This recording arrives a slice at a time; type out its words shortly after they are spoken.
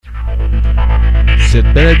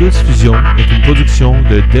Cette balado-diffusion est une production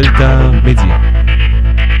de Delta Media.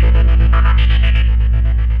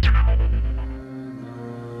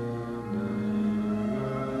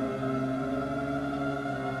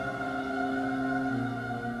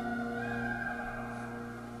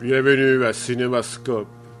 Bienvenue à Cinémascope,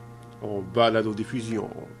 en balado-diffusion.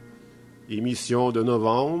 Émission de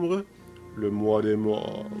novembre, le mois des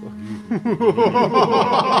morts.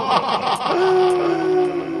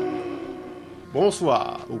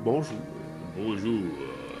 Bonsoir ou bonjour. Bonjour.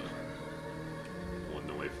 Mon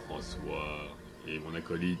nom est François et mon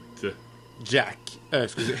acolyte. Jack.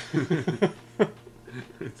 Excusez.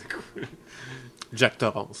 Jack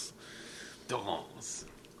Torrance. Torrance.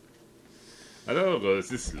 Alors,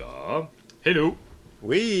 c'est cela. Hello.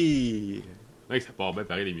 Oui. Ouais, ça part bien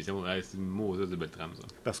pareil l'émission. Ouais, c'est une mauvaise de belle trame, ça.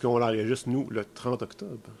 Parce qu'on l'enregistre, nous, le 30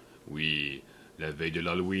 octobre. Oui, la veille de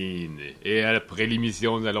l'Halloween. Et après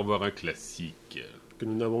l'émission, nous allons voir un classique. Que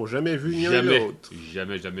nous n'avons jamais vu ni un ni l'autre.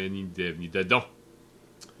 Jamais, ni dedans.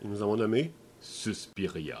 Et nous avons nommé...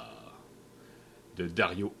 Suspiria. De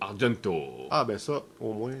Dario Argento. Ah, ben ça,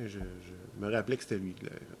 au moins, je me rappelais que c'était lui.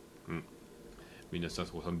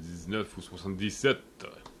 1979 ou 77.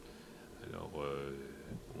 Alors,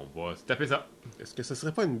 on va se taper ça. Est-ce que ce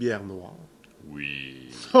serait pas une bière noire? Oui.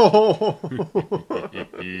 Oh!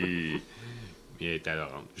 Bien à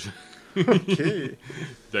l'orange. OK.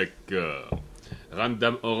 D'accord.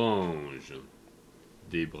 Random Orange.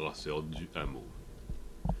 Des brasseurs du hameau.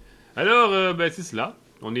 Alors, c'est cela.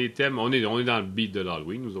 On est dans le beat de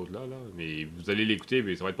l'Halloween, nous autres là. Mais vous allez l'écouter,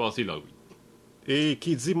 mais ça va être passé l'Halloween. Et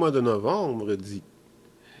qui dit mois de novembre dit...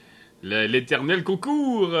 L'éternel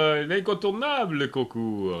concours, l'incontournable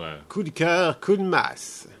concours. Coup de cœur, coup de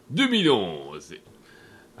masse. 2011.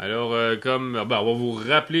 Alors, on va vous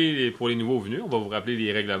rappeler, pour les nouveaux venus, on va vous rappeler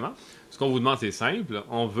les règlements. Ce qu'on vous demande, c'est simple.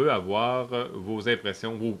 On veut avoir vos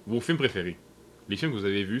impressions, vos films préférés. Les films que vous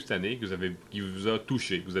avez vus cette année, qui vous a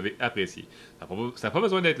touché, que vous avez apprécié. Ça n'a pas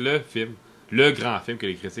besoin d'être le film, le grand film que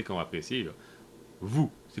les critiques ont apprécié. Là.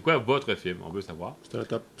 Vous, c'est quoi votre film? On veut savoir. C'est un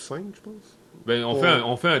top 5, je pense? Ben,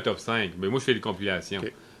 on fait un top 5. Ben, moi, je fais des compilations.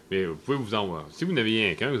 Okay. Mais vous pouvez vous en voir. Si vous n'avez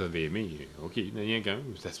rien qu'un que vous avez aimé, OK, vous n'avez rien qu'un.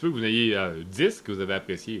 Ça se peut que vous ayez 10 que vous avez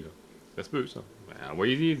apprécié. Là. Ça se peut, ça. Ben,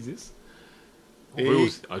 envoyez-les 10.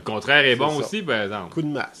 Le contraire est bon ça. Aussi, par exemple. Coup de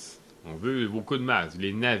masse. On veut vos coups de masse,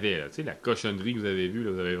 les navets, là, tu sais, la cochonnerie que vous avez vue, là,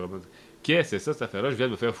 vous avez vraiment... Qu'est-ce que c'est ça, cette affaire-là? Je viens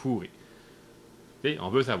de me faire fourrer. Tu sais, on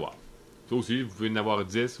veut savoir. Ça aussi, vous pouvez en avoir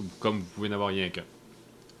 10, ou comme vous pouvez en avoir rien qu'un.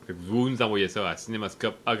 Fait que vous nous envoyez ça à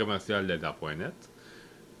cinémascope@delta.net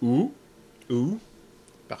ou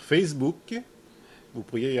par Facebook, vous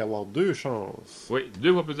pourriez y avoir 2 chances. Oui,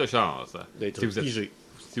 2 fois plus de chances. D'être figé.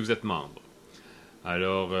 Si vous êtes membre.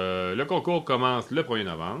 Alors, le concours commence le 1er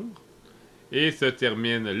novembre et se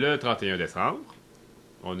termine le 31 décembre.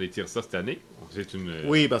 On étire ça cette année. C'est une...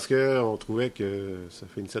 Oui, parce qu'on trouvait que ça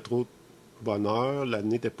finissait trop bonne heure. L'année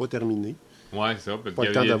n'était pas terminée. Oui, c'est ça. Pas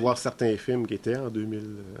le temps d'avoir certains films qui étaient en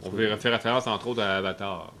 2000. On fait référence, entre autres, à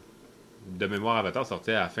Avatar. De mémoire, Avatar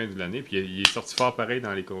sortait à la fin de l'année, puis il est sorti fort pareil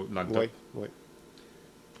dans le top. Oui.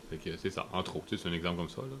 Fait que c'est ça, entre autres. C'est un exemple comme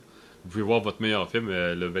ça. Là. Vous pouvez voir votre meilleur film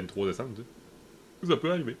le 23 décembre. Ça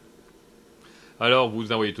peut arriver. Alors,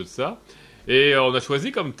 vous envoyez tout ça. Et on a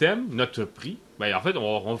choisi comme thème notre prix. Ben, en fait,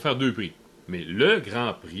 on va faire 2 prix. Mais le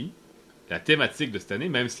grand prix, la thématique de cette année,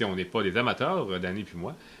 même si on n'est pas des amateurs, Danny puis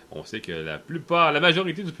moi, on sait que la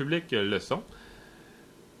majorité du public le sont,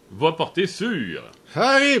 va porter sur...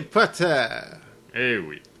 Harry Potter! Eh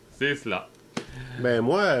oui, c'est cela. Ben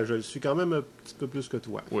moi, je le suis quand même un petit peu plus que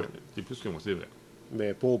toi. Oui, c'est plus que moi, c'est vrai.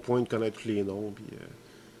 Mais pas au point de connaître tous les noms. Puis,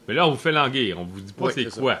 Mais là, on vous fait languir, on vous dit pas c'est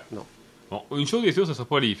quoi. Ça. Non. Bon, une chose est sûre, ce ne sera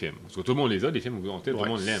pas les films. Parce que tout le monde les a, les films, tout le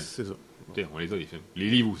monde l'aime. C'est ça. On les a, les films. Les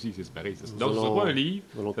livres aussi, c'est pareil. Donc, ce ne sera pas un livre.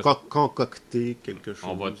 On va concocter quelque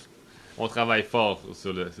chose. On travaille fort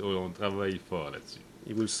on travaille fort là-dessus.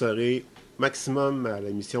 Et vous le saurez maximum en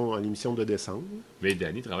l'émission de décembre. Mais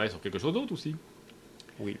Danny travaille sur quelque chose d'autre aussi.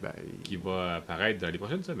 Oui, ben... Qui va apparaître dans les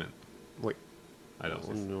prochaines semaines. Oui. Alors,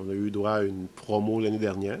 on a eu droit à une promo l'année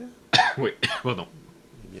dernière. Oui, pardon.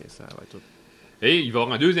 Eh bien, ça va tout. Et il va y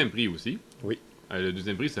avoir un deuxième prix aussi. Oui. Le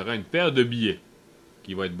deuxième prix sera une paire de billets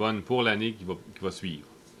qui va être bonne pour l'année qui va suivre.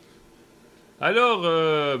 Alors,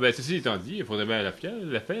 ceci étant dit, il faudrait bien la faire,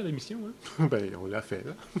 l'émission. Hein? Ben, on l'a fait,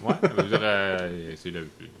 là. Ouais, c'est le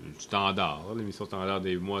standard, l'émission standard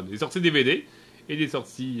des sorties DVD et des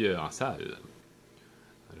sorties en salle.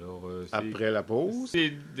 Alors, après la pause.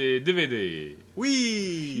 C'est des DVD.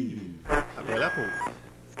 Oui! Après la pause.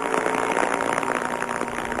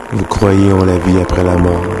 Vous croyez en la vie après la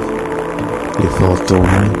mort, les fantômes,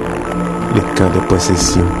 les cas de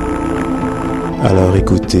possession. Alors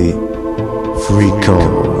écoutez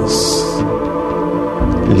Fréquence,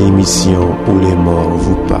 l'émission où les morts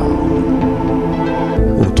vous parlent,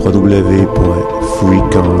 au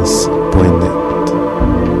www.frequence.net.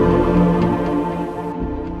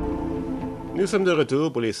 Nous sommes de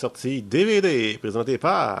retour pour les sorties DVD présentées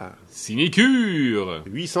par Cinécure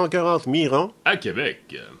 840 Miron. à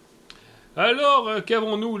Québec. Alors,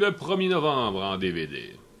 qu'avons-nous le 1er novembre en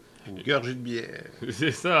DVD? Une gorgée de bière.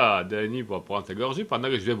 C'est ça, Danny va prendre sa gorgée pendant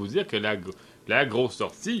que je vais vous dire que la grosse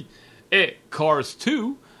sortie est Cars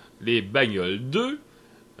 2, les Bagnoles 2,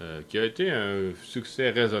 qui a été un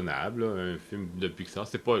succès raisonnable, là, un film de Pixar.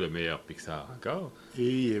 C'est pas le meilleur Pixar encore. Et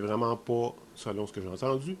il est vraiment pas, selon ce que j'ai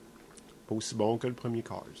entendu, pas aussi bon que le premier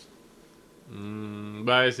Cars.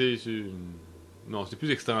 Ben, non, c'est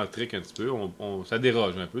plus excentrique un petit peu. Ça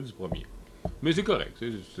déroge un peu du premier. Mais c'est correct.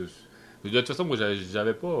 De toute façon, moi,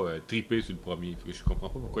 j'avais pas trippé sur le premier. Fait que je comprends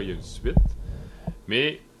pas pourquoi il y a une suite.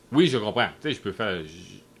 Mais, oui, je comprends. Tu sais, je peux faire...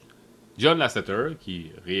 John Lasseter,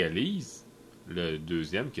 qui réalise le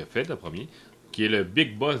deuxième, qui a fait le premier, qui est le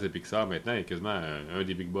big boss de Pixar maintenant, et quasiment un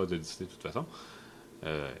des big boss de Disney de toute façon,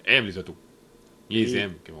 aime les autos. Il les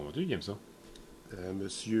aime. Comment il aime ça?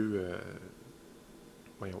 Monsieur...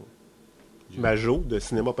 voyons... Majot, de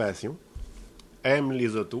Cinéma Passion, aime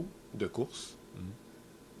les autos de course.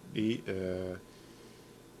 Et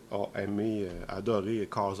a adoré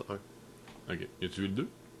Cars 1. Ok. Y a-tu vu le 2?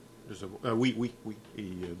 Je sais pas. Oui. Et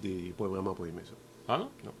il n'a pas vraiment pas aimé ça. Ah non?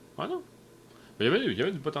 Non. Ah non? Mais il y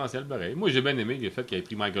avait du potentiel pareil. Moi, j'ai bien aimé le fait qu'il ait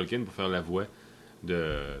pris Michael Caine pour faire la voix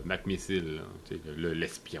de Mac Missile, là,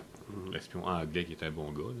 l'espion. L'espion anglais qui est un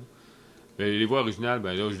bon gars. Là. Mais les voix originales,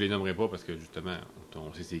 ben là, je les nommerai pas parce que justement,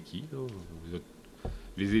 on sait c'est qui. Là.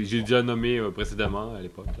 J'ai déjà nommé précédemment à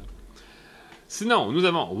l'époque. Là. Sinon, nous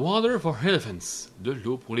avons Water for Elephants, de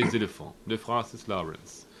l'eau pour les éléphants, de Francis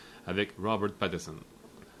Lawrence, avec Robert Pattinson.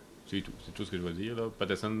 C'est tout ce que je vais dire, là.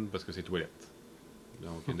 Pattinson, parce que c'est toilette.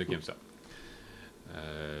 Donc, il y en a qui aiment ça.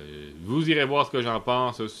 Vous irez voir ce que j'en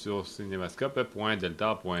pense sur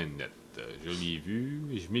cinémascope.delta.net. Je l'ai vu,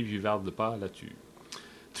 et je m'évivarde pas là-dessus.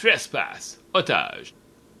 Trespass, otage.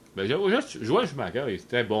 Ben, Joël Schumacher, il est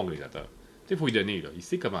très bon réalisateur. Tu sais, il faut lui donner, là. Il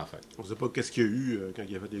sait comment faire. On ne sait pas qu'est-ce qu'il y a eu quand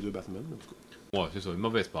il a fait les deux Batman, en tout cas. Ouais, c'est ça, une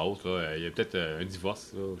mauvaise passe, là. Il y a peut-être un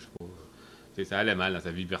divorce, là, je sais pas. T'sais, ça allait mal dans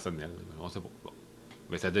sa vie personnelle. On sait pas. Bon.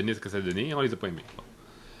 Mais ça donnait ce que ça donnait, on les a pas aimés. Bon.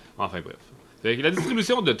 Enfin, bref. Fait que la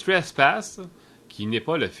distribution de Trespass, qui n'est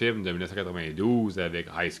pas le film de 1992 avec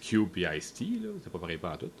Ice Cube et Ice-T, là, c'est pas pareil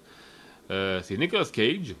pas en tout. C'est Nicolas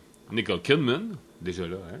Cage, Nicole Kidman, déjà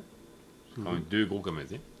là, hein. C'est quand même deux gros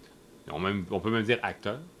comédiens. On peut même dire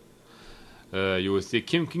acteurs. Il y a aussi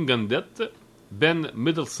Kim Kingandet, Ben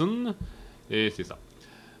Middleton, et c'est ça.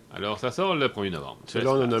 Alors, ça sort le 1er novembre.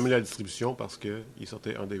 Là, on a nommé la distribution parce qu'il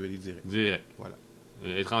sortait en DVD direct. Direct. Voilà.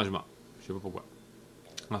 Étrangement. Je sais pas pourquoi.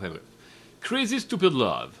 Enfin, bref. Crazy Stupid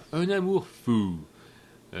Love, un amour fou,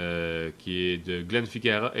 qui est de Glenn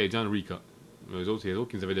Ficarra et John Rica. Eux autres, c'est les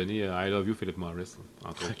autres qui nous avaient donné I Love You, Philip Morris,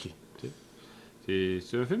 entre autres. OK. C'est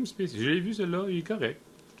un film spécial. Je l'ai vu, celui-là, il est correct.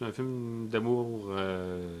 C'est un film d'amour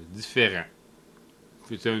différent.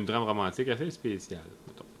 C'est un drame romantique assez spécial,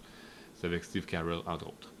 mettons. C'est avec Steve Carell, entre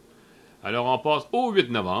autres. Alors, on passe au 8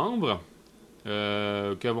 novembre.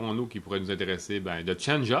 Qu'avons-nous qui pourrait nous intéresser? Ben, The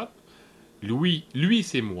Change-Up. Lui,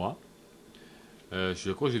 c'est moi.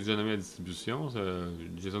 Je crois que j'ai déjà nommé la distribution.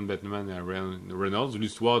 Jason Bateman et Reynolds.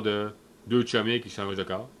 L'histoire de deux chummies qui changent de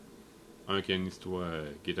corps. Un qui a une histoire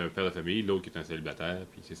qui est un père de famille, l'autre qui est un célibataire,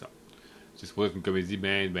 puis c'est ça. C'est supposé être une comédie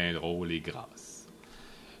bien drôle et grasse.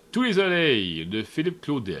 Tous les soleils de Philippe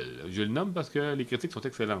Claudel. Je le nomme parce que les critiques sont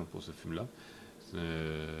excellentes pour ce film-là.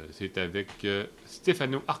 C'est avec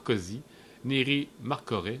Stefano Arcosi, Neri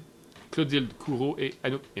Marcoret, Clotilde Courreau et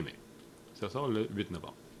Anouk Aimé. Ça sort le 8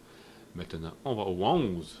 novembre. Maintenant, on va au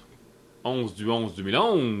 11. 11 du 11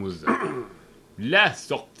 2011. La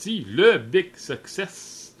sortie, le big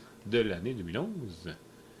success de l'année 2011.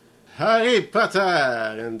 Harry Potter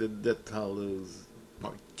and the Death Hallows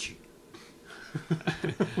Part 2.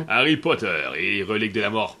 Harry Potter et Reliques de la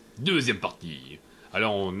Mort, deuxième partie.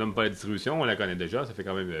 Alors, on nomme pas la distribution, on la connaît déjà, ça fait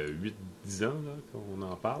quand même 8-10 ans là, qu'on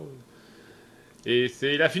en parle. Et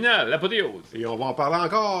c'est la finale, l'apothéose. Et on va en parler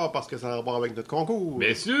encore parce que ça a à voir avec notre concours.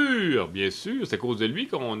 Bien sûr, c'est à cause de lui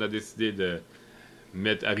qu'on a décidé de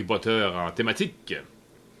mettre Harry Potter en thématique.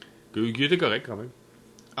 Qui était correct quand même.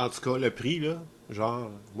 En tout cas, le prix, là,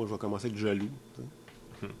 genre, moi je vais commencer à être jaloux.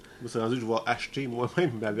 Moi, c'est rendu que je vais acheter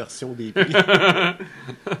moi-même ma version des prix.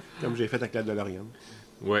 Comme j'ai fait avec la DeLorean.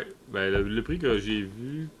 Ouais, ben le prix que j'ai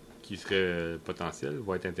vu qui serait potentiel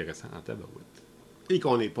va être intéressant en tabarouette. Et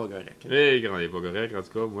qu'on n'est pas correct. Et quand on n'est pas correct, en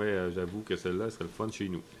tout cas, moi, j'avoue que celle-là serait le fun chez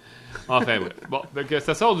nous. Enfin, ouais. Bon, donc,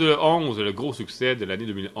 ça sort du 11, le gros succès de l'année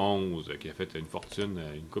 2011, qui a fait une fortune,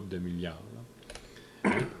 une coupe de milliards.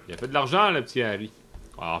 Là. Il a fait de l'argent, le petit Harry.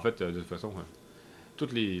 Alors, en fait, de toute façon,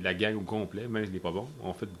 toute la gang au complet, même s'il n'est pas bon,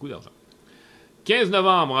 ont fait beaucoup d'argent. 15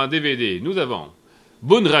 novembre, en DVD, nous avons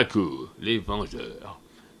Bunraku, Les Vengeurs,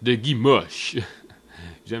 de Guy Moche.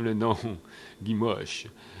 J'aime le nom, Guy Moche.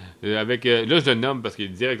 Avec, là, je le nomme parce qu'il est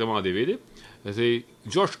directement en DVD. C'est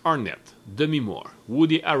Josh Arnett, Demi Moore,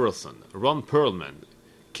 Woody Harrelson, Ron Perlman,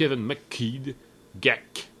 Kevin McKeed,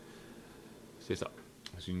 Gak. C'est ça.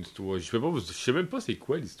 C'est une histoire. Je sais même pas c'est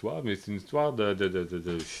quoi l'histoire, mais c'est une histoire de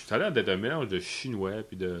ça a l'air d'être un mélange de chinois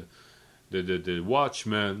puis de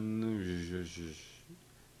Watchmen.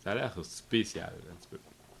 Ça a l'air spécial un petit peu.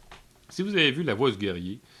 Si vous avez vu La Voix du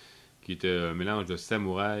guerrier, qui était un mélange de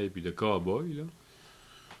samouraï puis de cowboy, là,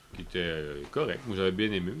 qui était correct. Moi, j'avais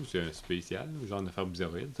bien aimé. C'est un spécial, genre d'affaire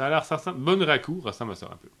bizarroïde. Ça a l'air, ça ressemble. Bunraku ressemble à ça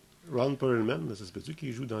un peu. Ron Perlman, ça se peut-tu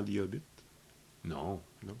qu'il joue dans The Hobbit? Non.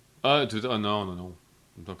 Non. Ah, non.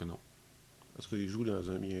 Donc que non. Parce qu'il joue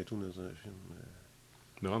bientôt dans un film.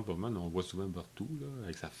 Mais Ron Perlman, on le voit souvent partout, là,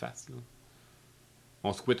 avec sa face. Là.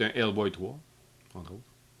 On se souhaite un Hellboy 3, entre autres.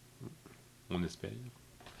 On espère.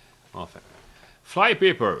 Enfin.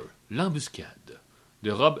 Flypaper, l'embuscade,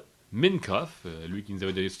 de Rob Minkoff, lui qui nous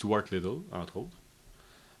avait donné Stuart Little, entre autres.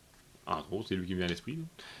 Entre autres, c'est lui qui me vient à l'esprit. Là.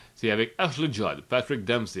 C'est avec Ashley Judd, Patrick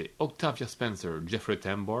Dempsey, Octavia Spencer, Jeffrey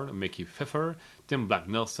Tambor, Mickey Pfeiffer, Tim Black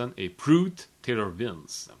Nelson et Pruitt Taylor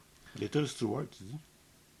Vince. Little Stewart, tu dis?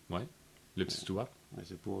 Ouais, le petit Stuart. Mais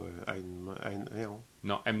c'est pas non.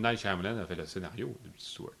 Non, M. Night Shyamalan a fait le scénario du petit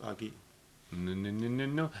Stuart. Ok.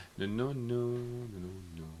 Non.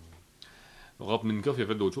 Rob Minkoff, il a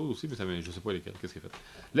fait d'autres choses aussi, mais je sais pas lesquelles. Qu'est-ce qu'il a fait?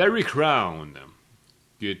 Larry Crown,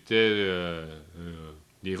 qui était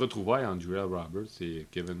les retrouvailles entre Julia Roberts et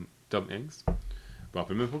Tom Hanks. Je me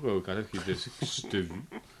rappelle même pas quand est-ce qu'il était dessus que je t'ai vu.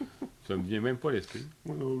 Ça me vient même pas à l'esprit.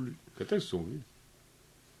 Moi non plus. Quand est-ce qu'ils sont vus?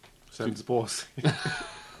 Samedi passé.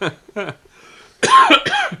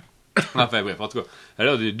 Enfin bref, en tout cas.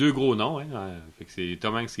 Alors, des deux gros noms, hein. Fait que c'est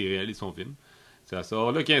Tom Hanks qui réalise son film. Ça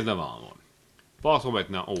sort le 15 novembre. Passons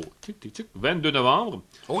maintenant au 22 novembre.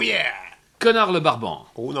 Oh yeah! Connard le Barbon.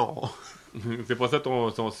 Oh non! C'est pas ça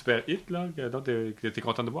ton super hit, là, que t'es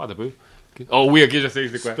content de voir, un peu? Okay. Oh oui, ok, je sais,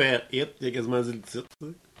 c'est quoi. Super hit, il a quasiment dit le titre.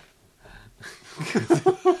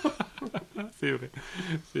 C'est vrai.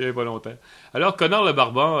 C'est involontaire. Alors, Connard le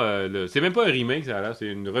Barbon, c'est même pas un remake, ça a l'air, c'est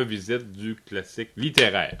une revisite du classique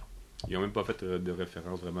littéraire. Ils ont même pas fait de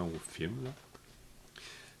référence vraiment au film, là.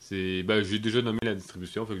 J'ai déjà nommé la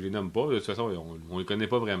distribution, fait que je les nomme pas. De toute façon, on les connaît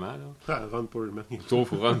pas vraiment, là. Ah, Ron Perlman. Sauf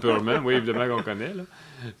Ron Perlman, oui, évidemment qu'on connaît, là.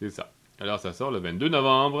 C'est ça. Alors, ça sort le 22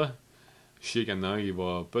 novembre. Je sais qu'il y en a un, il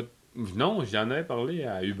va pas... Non, j'en avais parlé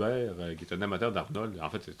à Hubert, qui est un amateur d'Arnold. En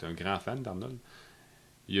fait, c'est un grand fan d'Arnold.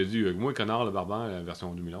 Il a dit, moi, Connard le Barbant, la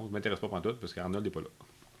version 2011, ne m'intéresse pas pantoute parce qu'Arnold n'est pas là.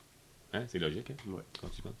 Hein? C'est logique, hein? Ouais. Quand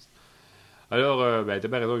tu penses. Alors, t'as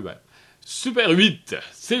bien raison, Hubert. Super 8,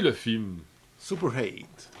 c'est le film Super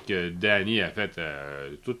Hate. que Danny a fait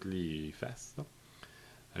toutes les faces. Non?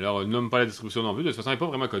 Alors, on ne nomme pas la distribution non plus. De toute façon, elle n'est pas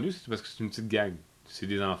vraiment connue, c'est parce que c'est une petite gang. C'est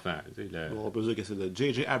des enfants. Tu sais, On peut dire que c'est de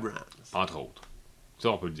J.J. Abrams. Entre autres.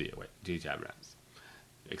 Ça, on peut le dire, ouais. J.J. Abrams.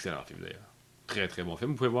 Excellent film, d'ailleurs. Très, très bon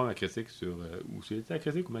film. Vous pouvez voir ma critique sur... où c'est la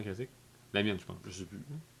critique ou ma critique? La mienne, je pense. Je sais plus.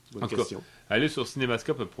 En Bonne tout question. cas, allez sur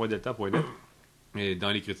cinémascope.delta.net et dans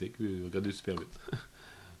les critiques, regardez super vite.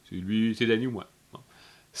 C'est Danny ou moi. Bon.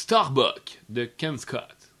 Starbuck de Ken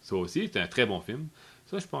Scott. Ça aussi, c'est un très bon film.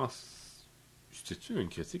 Ça, je pense... C'est-tu une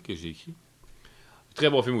critique que j'ai écrite? Très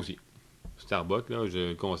bon film aussi. Starbuck, là, je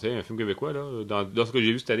le conseille. Un film québécois, là. Dans ce que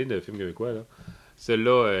j'ai vu cette année de film québécois, là,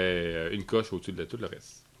 celle-là est une coche au-dessus de tout le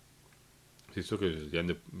reste. C'est sûr que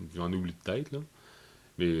j'en oublie de tête, là.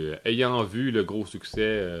 Mais ayant vu le gros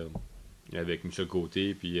succès avec Michel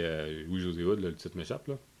Côté puis Louis-José Hood, là, le titre m'échappe,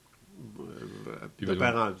 là. Vous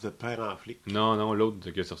êtes père en flic. Non, l'autre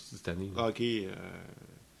qui est sorti cette année. Ok.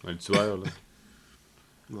 Le tueur, là.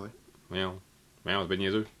 Ouais. Voyons, c'est bien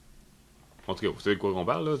niaiseux. En tout cas, vous savez de quoi on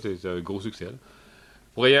parle, là. C'est un gros succès,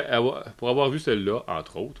 là. Pour avoir vu celle-là,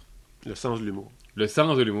 entre autres. Le sens de l'humour. Le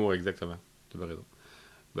sens de l'humour, exactement. Tu as raison.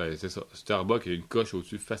 Ben, c'est ça. Starbuck a une coche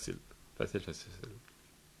au-dessus facile. Facile.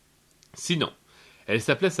 Sinon, elle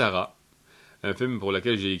s'appelait Sarah. Un film pour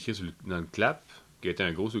lequel j'ai écrit dans le Clap, qui a été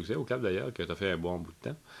un gros succès au Clap d'ailleurs, qui a fait un bon bout de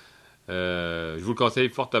temps. Je vous le conseille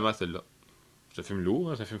fortement, celle-là. C'est un film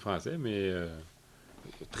lourd, hein, c'est un film français, mais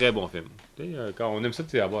très bon film. Quand on aime ça,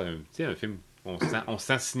 tu sais, avoir un film, on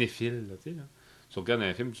sent cinéphile. Là, tu sais, là. Tu regardes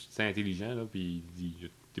un film, tu te sens intelligent, là, puis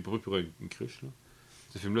t'es pas pris pour une cruche. Là.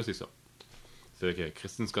 Ce film-là, c'est ça. C'est avec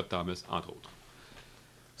Kristen Scott Thomas, entre autres.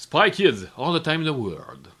 Spy Kids, All the Time in the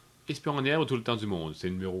World. Espionnière tout le temps du monde. C'est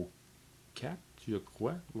le numéro 4, je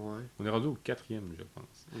crois. Ouais. On est rendu au 4e, je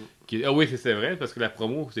pense. Mm. Ah oui, c'est vrai, parce que la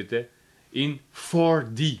promo, c'était in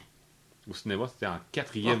 4D. Au cinéma, c'était en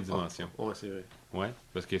 4e dimension. Ouais, c'est vrai. Ouais,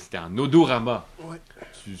 parce que c'était en odorama. Ouais.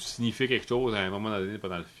 Tu signifiais quelque chose à un moment donné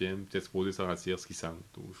pendant le film, tu es supposé sentir ce qu'ils sentent.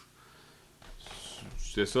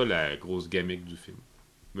 C'est ça la grosse gamique du film.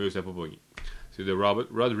 Mais ça n'a pas pogné. C'est de Robert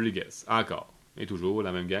Rodriguez, encore. Et toujours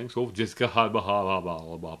la même gang, sauf Jessica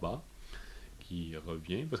Alba, qui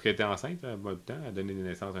revient, parce qu'elle était enceinte un bout de temps, elle a donné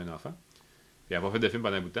naissance à un enfant. Puis elle n'a pas fait de film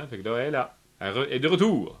pendant un bout de temps, fait que là, elle est là. Elle est de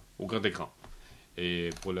retour au grand écran.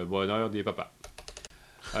 Et pour le bonheur des papas.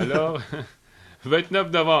 Alors,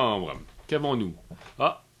 29 novembre, qu'avons-nous?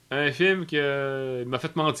 Ah, un film qui m'a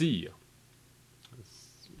fait mentir.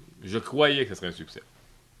 Je croyais que ce serait un succès.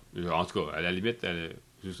 En tout cas, à la limite,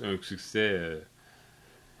 juste un succès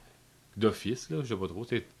d'office, là, je sais pas trop.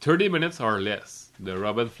 C'est 30 Minutes or Less de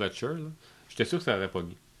Robin Fletcher. Là. J'étais sûr que ça aurait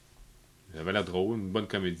pogné. Ça avait l'air drôle, une bonne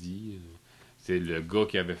comédie. C'est le gars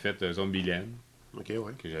qui avait fait Zombieland, Ok,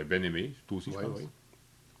 ouais. que j'avais bien aimé. Toi aussi, je Ouais, pense. ouais.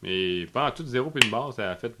 Mais pendant tout zéro puis une barre,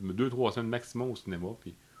 ça a fait 2-3 semaines maximum au cinéma.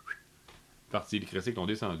 Puis, parti, les critiques l'ont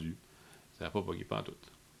descendu. Ça n'a pas pogné, pas en tout.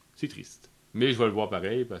 C'est triste. Mais je vais le voir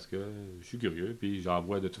pareil parce que je suis curieux. Puis j'en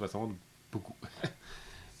vois de toute façon beaucoup.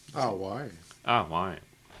 Ah ouais. Ah ouais.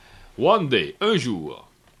 One Day, un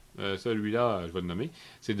jour. Celui-là, je vais le nommer.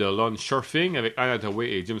 C'est de Lon Surfing avec Anna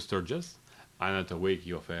Hathaway et Jim Sturgis. Anna Hathaway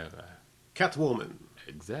qui va faire... Catwoman.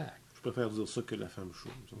 exact. Je préfère dire ça que la femme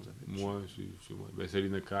chauve. Ça vous appelle. Moi, c'est moi. Ben,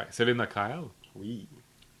 Selena Kyle. Oui.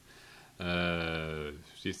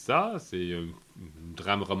 C'est ça. C'est un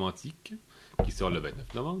drame romantique qui sort le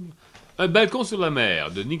 29 novembre. Un balcon sur la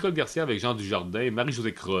mer de Nicole Garcia avec Jean Dujardin et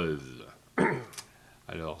Marie-Josée Creuse.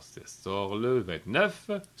 Alors, ça sort le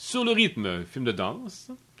 29. Sur le rythme, un film de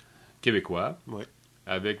danse québécois. Ouais.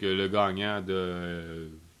 Avec le gagnant de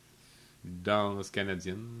danse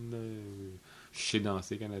canadienne. Je sais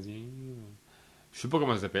danser canadien. Je sais pas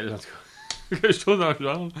comment ça s'appelle, en tout cas. Quelque chose dans le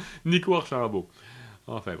genre. Nico Archambault.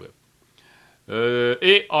 Enfin, bref.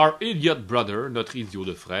 Et Our Idiot Brother, notre idiot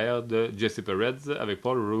de frère, de Jesse Perez, avec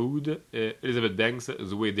Paul Rudd, Elizabeth Banks,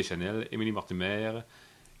 Zoé Deschanel, Emily Mortimer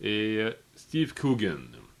et Steve Coogan.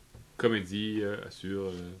 Comédie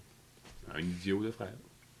sur un idiot de frère.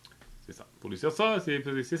 C'est ça. Pour les c'est ça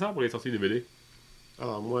pour les sorties DVD.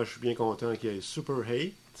 Alors, moi, je suis bien content qu'il y ait Super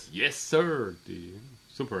Hate. Yes, sir! T'es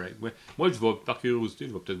super right. Ouais. Moi, je vais, par curiosité,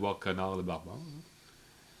 je vais peut-être voir Connard le barbare. Hein.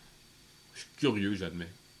 Je suis curieux, j'admets.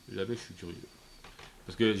 J'admets que je suis curieux.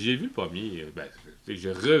 Parce que j'ai vu le premier,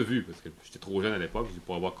 j'ai revu, parce que j'étais trop jeune à l'époque,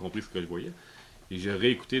 pour avoir compris ce que je voyais. Et j'ai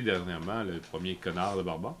réécouté dernièrement le premier Connard le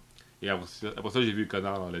barbare. Et après ça, j'ai vu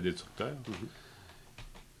Connard le destructeur.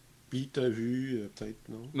 Puis, t'as vu, peut-être,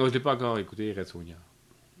 non? Non, je l'ai pas encore écouté, Red Sonja.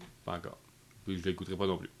 Pas encore. Puis je l'écouterai pas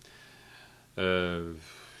non plus.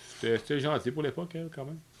 C'était gentil pour l'époque, hein, quand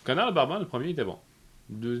même. Connard le barbare, le premier était bon.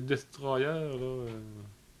 De Destroyer, là,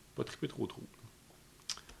 pas trippé trop.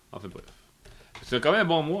 Enfin bref. C'est quand même un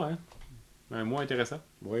bon mois, hein. Un mois intéressant.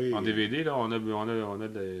 Oui. En DVD, là, on a du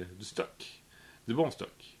stock. Du bon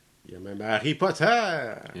stock. Il y a même Harry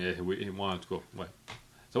Potter. Oui, et moi en tout cas, ouais.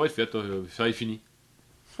 Ça va être fait, ça est fini.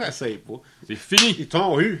 Essaye pas. C'est fini! Ils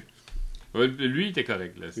t'ont eu. Lui, il était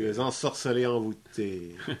correct, là. Tu les ensorcelés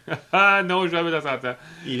envoûtés. Ah non, jamais dans 100 ans.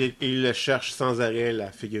 Il le cherche sans arrêt,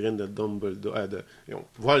 la figurine de Dumbledore.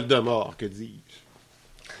 Voldemort, que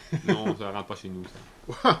dis-je? Non, ça rentre pas chez nous, ça.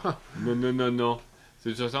 Non. De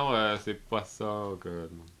toute façon, c'est pas ça que...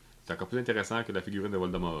 C'est encore plus intéressant que la figurine de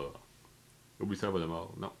Voldemort. Oublie ça,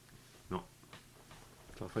 Voldemort. Non.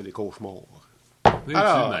 Ça fait des cauchemars. Oui,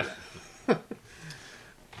 Alors. tu es malade.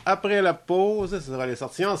 Après la pause, ce sera les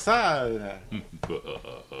sorties en salle.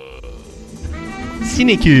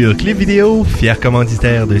 Cinécure Clip Vidéo, fier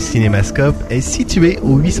commanditaire de Cinémascope, est situé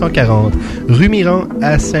au 840 rue Miran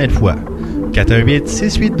à Sainte-Foy.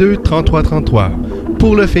 418-682-3333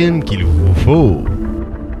 pour le film qu'il vous faut.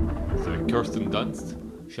 C'est Kirsten Dunst,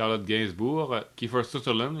 Charlotte Gainsbourg, Kiefer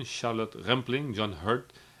Sutherland, Charlotte Rampling, John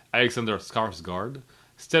Hurt, Alexander Skarsgård,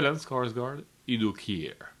 Stellan Skarsgård, Udo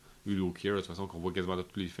Kier. Udo Kier, de toute façon, qu'on voit quasiment dans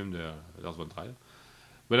tous les films de Lars von Trier.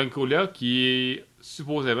 Melancholia, qui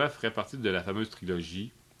supposément ferait partie de la fameuse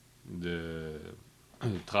trilogie de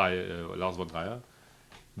Lars von Trier.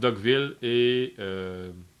 Dogville et...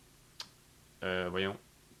 voyons...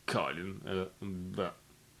 Colin.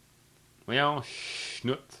 Voyons...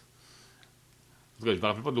 Schnout. En tout cas, je me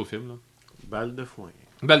rappelle pas d'autres films, là. Balle de foin.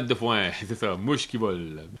 Balle de foin, c'est ça. Mouche qui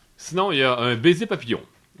vole. Sinon, il y a Un baiser papillon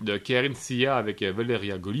de Karine Sia avec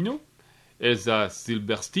Valeria Golino, Elsa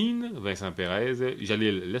Silberstein, Vincent Perez,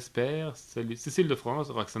 Jalil Lesper, Cécile de France,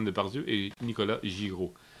 Roxane Depardieu et Nicolas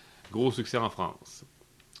Giraud. Gros succès en France.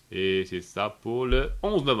 Et c'est ça pour le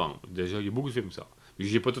 11 novembre. Déjà, il y a beaucoup de films ça. Mais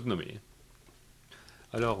je n'ai pas tout nommé.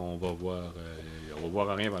 Alors, on va voir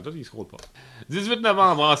à rien avant tout, il ne se roule pas. 18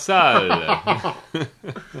 novembre en salle.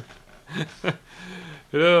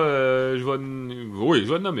 Là, je vais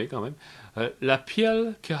le nommer quand même. La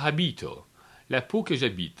piel que habito. La peau que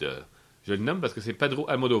j'habite. Je le nomme parce que c'est Pedro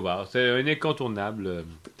Almodovar. C'est un incontournable,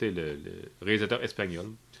 le réalisateur espagnol.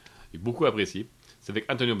 Il est beaucoup apprécié. C'est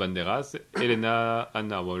avec Antonio Banderas, Elena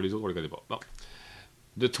Anna. Bon, les autres, on ne les connaît pas. Bon.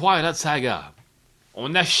 The Twilight Saga.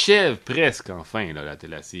 On achève presque, enfin, là,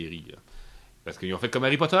 la série. Là. Parce qu'ils ont fait comme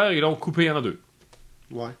Harry Potter, ils l'ont coupé en deux.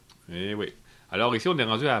 Ouais. Eh oui. Alors ici, on est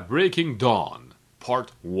rendu à Breaking Dawn, Part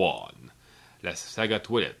 1. La saga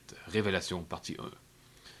Toilette, Révélation, partie 1.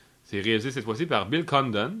 C'est réalisé cette fois-ci par Bill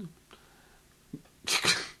Condon.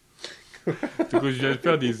 Je viens de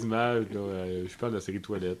faire des images. Là, je parle de la série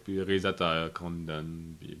Toilette, puis le réalisateur Condon.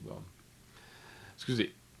 Puis bon.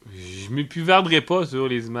 Excusez. Je ne m'épuiserai pas sur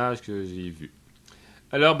les images que j'ai vues.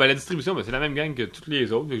 Alors, la distribution, c'est la même gang que toutes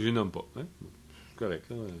les autres, que je ne nomme pas. Hein? C'est correct,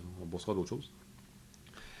 là, on bossera d'autres choses.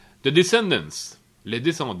 The Descendants, Les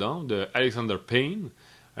Descendants, de Alexander Payne.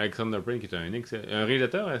 Alexander Payne, qui est un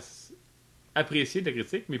réalisateur apprécié de la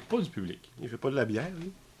critique, mais pas du public. Il fait pas de la bière,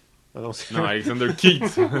 lui? Ah non, non, Alexander Keith.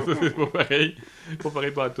 C'est pas pareil. Pas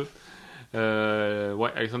pareil pas à tout.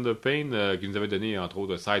 Ouais, Alexander Payne, qui nous avait donné, entre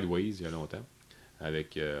autres, Sideways, il y a longtemps,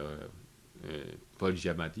 avec Paul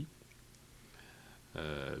Giamatti.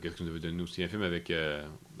 Qu'est-ce qu'il nous avait donné aussi? Un film avec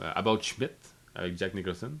About Schmidt, avec Jack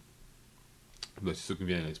Nicholson. C'est ça qui me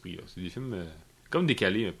vient à l'esprit. Là. C'est des films comme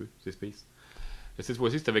décalés un peu, c'est space. Cette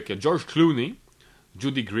fois-ci, c'est avec George Clooney,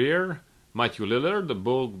 Judy Greer, Matthew Lillard,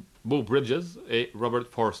 Beau Bridges et Robert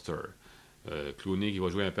Forster. Clooney qui va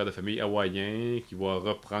jouer un père de famille hawaïen, qui va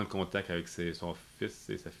reprendre contact avec son fils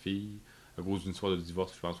et sa fille à cause d'une histoire de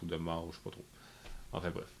divorce, je pense, ou de mort, je sais pas trop. Enfin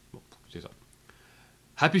bref, bon, c'est ça.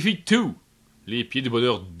 Happy Feet 2, Les Pieds du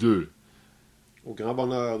Bonheur 2. Au grand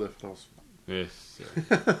bonheur de France. Ouais.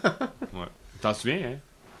 T'en souviens, hein?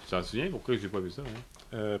 Tu t'en souviens? Pourquoi j'ai pas vu ça,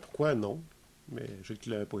 hein? Pourquoi non? Mais je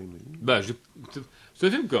ne l'avais pas aimé. C'est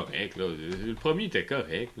un film correct, là. Le premier était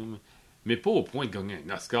correct, là, mais pas au point de gagner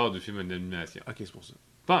un Oscar de film d'animation. Ok, c'est pour ça.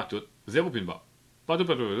 Pas en tout. Zéro pin barre. Pas en tout,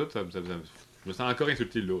 je me sens encore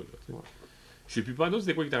insulté là. Ouais. Je sais plus pas en tout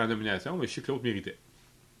c'était quoi qui était en nomination, mais je sais que l'autre méritait.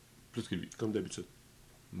 Plus que lui. Comme d'habitude.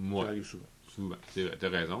 Moi. Ça arrive souvent. Souvent. C'est vrai, t'as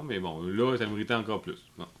raison, mais bon, là, ça méritait encore plus.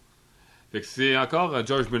 Bon. Fait que c'est encore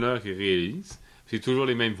George Miller qui réalise. C'est toujours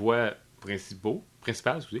les mêmes voix principales,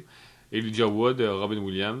 excusez. Elijah Wood, Robin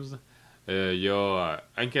Williams. Il y a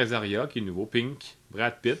Hank Azaria qui est nouveau, Pink,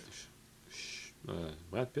 Brad Pitt.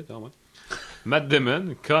 Matt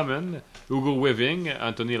Damon, Common, Hugo Weaving,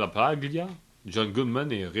 Anthony LaPaglia, John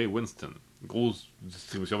Goodman et Ray Winston. Grosse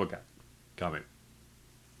distribution vocale, quand même.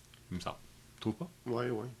 Il me semble. Tu trouves pas? Oui.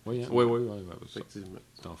 Oui. Effectivement.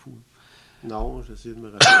 Tu t'en fous. Hein? Non, j'essaie de me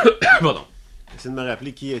rappeler. Pardon. J'essaie de me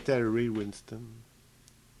rappeler qui était Ray Winston.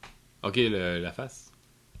 Ok, la face.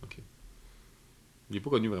 Ok. Je l'ai pas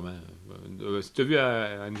connu vraiment. Si tu as vu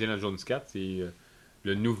à Indiana Jones 4, c'est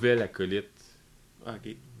le nouvel acolyte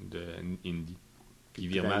de Indy. Qui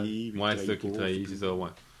vire mal. Ouais, c'est ça qui trahit, c'est ça, ouais.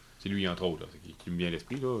 C'est lui, entre autres, là, qui me vient à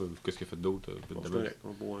l'esprit, là. Qu'est-ce qu'il a fait d'autre? C'est correct?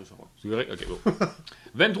 Ok, bon.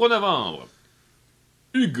 23 novembre.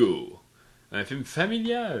 Hugo. Un film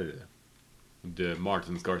familial de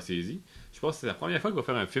Martin Scorsese. Je pense que c'est la première fois qu'il va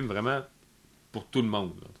faire un film vraiment pour tout le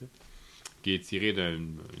monde, là, qui est tiré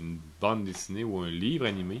d'une bande dessinée ou un livre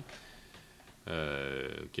animé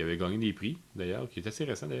qui avait gagné des prix, d'ailleurs, qui est assez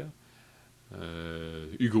récent, d'ailleurs.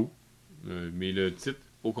 Hugo. Mais le titre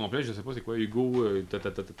au complet, je sais pas c'est quoi. Hugo,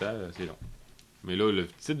 c'est long. Mais là, le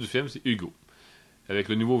titre du film, c'est Hugo. Avec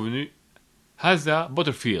le nouveau venu, Asa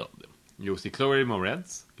Butterfield. Il y a aussi Chloe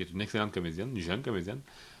Moretz, qui est une excellente comédienne, une jeune comédienne.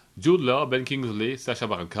 Jude Law, Ben Kingsley, Sacha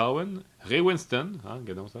Baron Cohen, Ray Winston.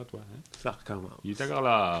 Regardons ça, toi. Hein? Ça recommence. Il est encore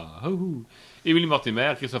là. Emily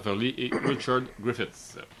Mortimer, Christopher Lee et Richard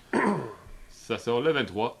Griffiths. Ça sort le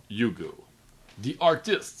 23, Hugo. The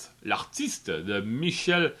Artist, l'artiste de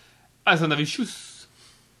Michel Hazanavicius.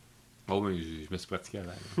 Oh, mais je me suis pratiqué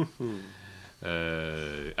avant.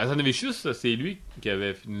 Hazanavicius, c'est lui qui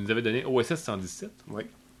nous avait donné OSS 117. Oui.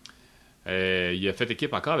 Il a fait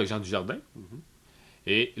équipe encore avec Jean Dujardin.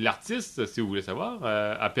 Et l'artiste, si vous voulez savoir,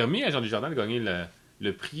 a permis à Jean Dujardin de gagner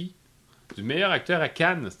le prix du meilleur acteur à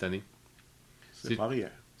Cannes cette année. C'est pas rien.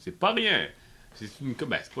 C'est pas rien. C'est pas une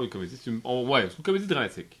comédie, c'est une comédie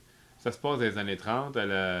dramatique. Ça se passe dans les années 30, à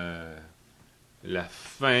la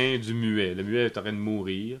fin du muet. Le muet est en train de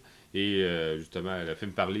mourir. Et justement, le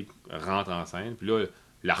film parlé rentre en scène. Puis là,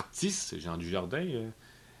 l'artiste, Jean Dujardin,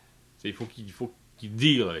 il faut qu'il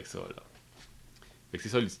deal avec ça. Là. Fait que c'est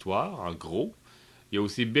ça l'histoire, en gros. Il y a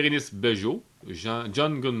aussi Bérénice Bejo,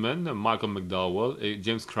 John Goodman, Malcolm McDowell et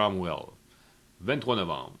James Cromwell. 23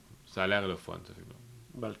 novembre. Ça a l'air le fun, ce film-là.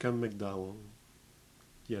 Malcolm McDowell,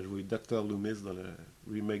 qui a joué Dr. Loomis dans le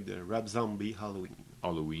remake de Rap Zombie Halloween.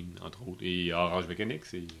 Halloween, entre autres. Et Orange Mécanique,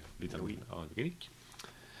 c'est les temps Oui. Orange Mécanique.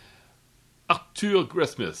 Arthur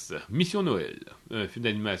Christmas, Mission Noël. Un film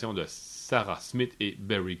d'animation de Sarah Smith et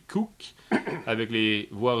Barry Cook, avec les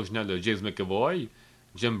voix originales de James McAvoy,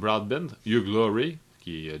 Jim Broadbent, Hugh Laurie,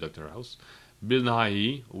 qui est Dr. House, Bill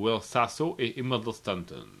Nighy, Will Sasso et Immortal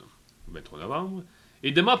Stanton. 23 novembre.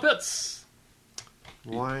 Et The Muppets!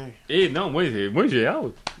 Ouais. Et non, moi j'ai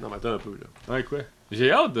hâte. Non, mais attends un peu, là. Ouais, quoi?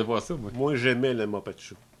 J'ai hâte de voir ça, moi. Moi, j'aimais le Muppet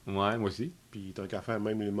Show. Ouais, moi aussi. Puis tant qu'à faire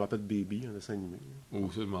même les Muppet Baby en dessin animé.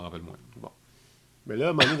 Ou ça, je m'en rappelle moins. Bon. Mais là, à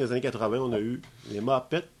un moment donné, dans les années 80, on a eu les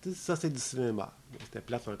Muppets. Ça, c'est du cinéma. Mais c'était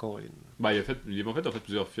plate encore, Lynn. Ben, les Muppets ont fait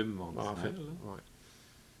plusieurs films en En fait, Disney, là. ouais.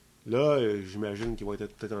 Là, j'imagine qu'ils vont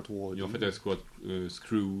être peut-être en 3D. Ils ont fait un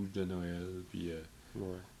Scrooge de Noël, puis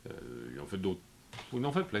Ouais. ils ont fait d'autres. Ils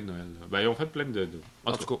ont fait plein de Noël. Là. Ben, ils ont fait plein de.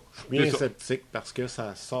 En tout cas, Je suis bien c'est ça. sceptique parce que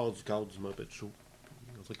ça sort du cadre du Muppet Show.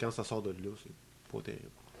 En tout cas, quand ça sort de là, c'est pas terrible.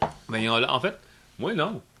 Mais en fait, moi,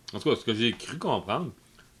 non. En tout cas, ce que j'ai cru comprendre,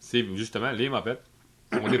 c'est justement les Muppets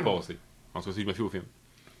sont dépassés. En tout cas, si je me fie au film.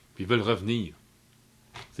 Puis ils veulent revenir.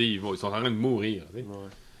 T'sais, ils sont en train de mourir. T'sais. Ouais.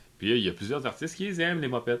 Puis il y a plusieurs artistes qui les aiment, les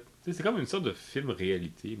Muppets. T'sais, c'est comme une sorte de film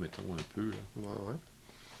réalité, mettons, un peu. Là. Ouais.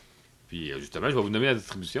 Puis justement, je vais vous nommer la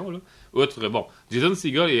distribution. Là. Outre, bon, Jason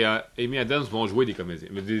Segel et Amy Adams vont jouer des comédiens,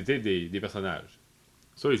 mais des personnages.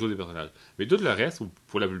 Ça, ils jouent des personnages. Mais tout le reste, ou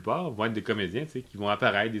pour la plupart, vont être des comédiens qui vont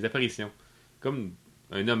apparaître, des apparitions. Comme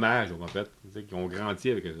un hommage aux Muppets, qui ont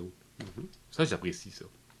grandi avec eux autres. Ça, j'apprécie ça.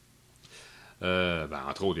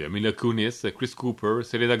 Entre autres, il y a Mila Kunis, Chris Cooper,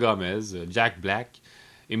 Selena Gomez, Jack Black,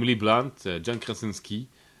 Emily Blunt, John Krasinski,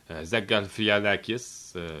 Zach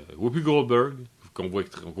Galifianakis, Whoopi Goldberg, qu'on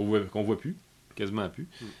voit plus, quasiment plus.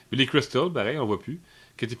 Billy Crystal, pareil, on voit plus.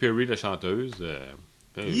 Katy Perry, la chanteuse.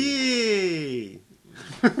 Yeah!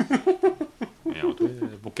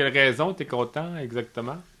 Pour quelle raison t'es content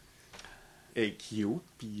exactement? Elle est cute,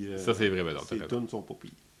 puis Ça, c'est vrai, mais non, ses tunes sont pas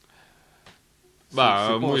pires.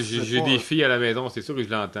 moi, c'est j'ai pas- des filles à la maison, c'est sûr que je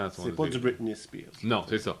l'entends. C'est pas du Britney Spears. Non,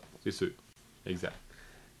 c'est ça, c'est sûr. Exact.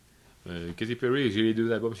 Katy Perry, j'ai les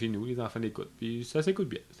 2 albums chez nous, les enfants l'écoutent, puis ça s'écoute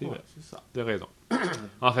bien, c'est Ouais, vrai. c'est ça. T'as raison.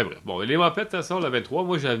 Enfin bref. Bon, les Muppets, ça sort le 23.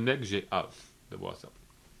 Moi, j'admets que j'ai hâte de voir ça.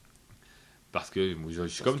 Parce que moi, je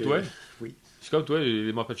suis comme toi. Oui. Je suis comme toi,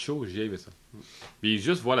 les Muppets Show, j'ai aimé ça. Puis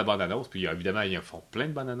juste voir la bande-annonce, puis évidemment, ils font plein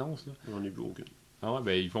de bandes-annonces. Là. J'en ai vu aucune. Ah ouais,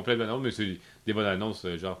 ben ils font plein de bandes-annonces, mais c'est des bandes-annonces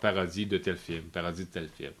genre parodie de tel film, parodie de tel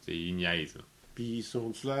film. C'est ils niaisent, là. Puis ils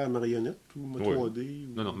sont-tu là marionnettes ou 3D?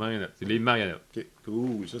 Ou... Non, marionnettes. C'est les marionnettes. Ok.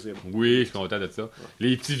 Ouh, ça c'est bon. Oui, je suis content de ça.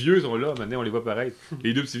 Les petits vieux sont là, maintenant on les voit pareil.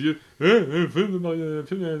 Les 2 petits vieux, un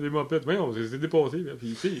film des Muppets, voyons, c'est dépassé. Là.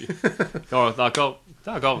 Puis, tu sais, c'est encore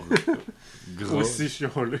gros. Aussi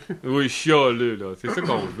chiant-le. Oui, chialeux, là. C'est ça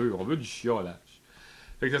qu'on veut. On veut du chiolage.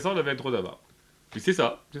 Fait que ça sort le 23 novembre. Puis c'est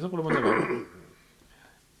ça pour le mois de novembre.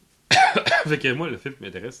 Fait que moi, le film qui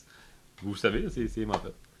m'intéresse, vous le savez, c'est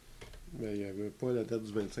Muppets. Mais il n'y avait pas la date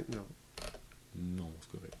du 25 novembre. Non,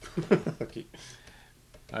 c'est correct. Ok.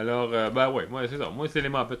 Alors, ouais, moi, c'est ça. Moi, c'est les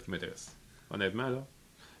Muppets qui m'intéressent. Honnêtement, là.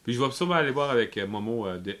 Puis je vais sûrement aller voir avec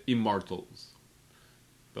Momo de Immortals.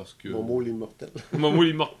 Parce que... Momo l'immortel. Momo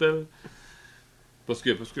l'immortel. Parce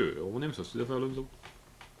que on aime ça, ces affaires-là, nous autres.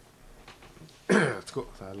 En tout cas,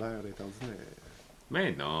 ça a l'air d'être ordinaire.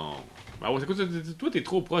 Mais non. Ah ouais, toi, t'es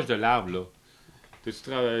trop proche de l'arbre, là. Tu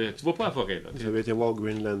vas pas à la forêt, là. Vous avez été voir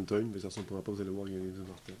Green Lantern, mais ça ressemble pas à vous allez voir les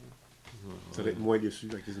immortels. Ça va être moins déçu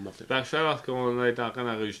avec les immortels. Par chance, lorsqu'on est en train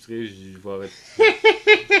d'enregistrer, je vais arrêter.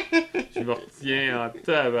 Je me retiens en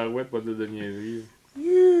tabarouette pour dire de niaiserie.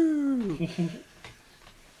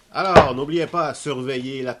 Alors, n'oubliez pas à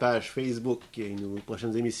surveiller la page Facebook et nos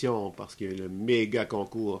prochaines émissions parce que le méga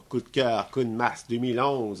concours Coup de cœur, Coup de masse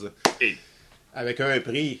 2011 Et- avec un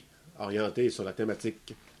prix orienté sur la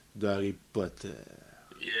thématique d'Harry Potter.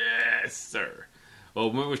 Yes, sir.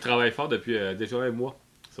 Oh, moi, je travaille fort depuis déjà un mois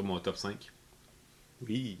sur mon top 5.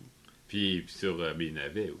 Oui. Puis sur mes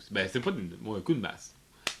navets aussi. Ben, c'est pas un coup de masse.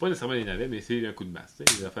 Pas nécessairement des navets, mais c'est un coup de masse. Tu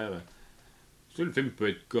sais, les affaires. Tu sais, le film peut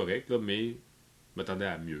être correct, là, mais je m'attendais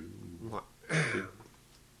à mieux. Ouais.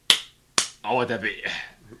 On va taper.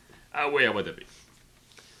 Ah ouais, on va taper.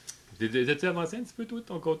 T'as-tu avancé un petit peu, toi, de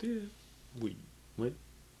ton côté? Oui.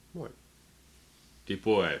 T'es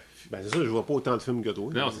pas... Ben, c'est ça, je vois pas autant de films que toi.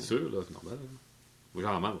 Non, c'est sûr, là, c'est normal. Là. Moi,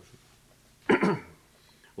 j'en mange.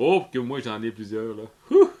 Oh, que moi, j'en ai plusieurs, là.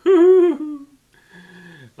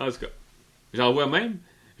 En tout cas, j'en vois même,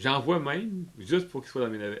 juste pour qu'il soit dans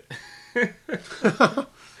mes navets.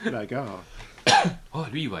 D'accord. Oh,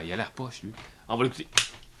 lui, il a l'air poche, lui. On va l'écouter.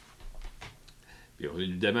 Puis,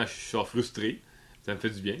 évidemment, je suis frustré. Ça me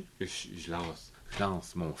fait du bien. Je lance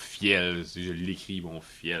mon fiel. Je l'écris, mon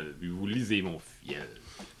fiel. Puis vous lisez mon fiel.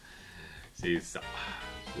 C'est ça.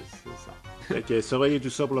 C'est ça. Fait que surveillez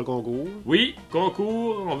tout ça pour le concours. Oui,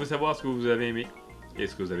 concours. On veut savoir ce que vous avez aimé et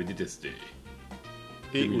ce que vous avez détesté.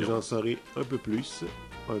 Et vous en saurez un peu plus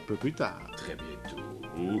tard. Très bientôt.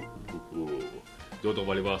 D'autres, on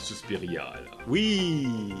va aller voir Suspiria, là. Oui!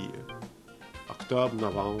 Octobre,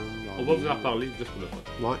 novembre. On va vous en reparler juste pour le fun.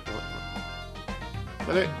 Ouais.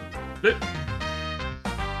 Allez! Allez.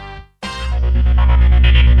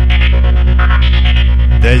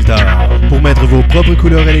 Deltar. Pour mettre vos propres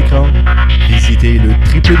couleurs à l'écran, visitez le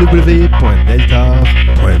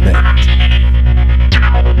www.deltar.net.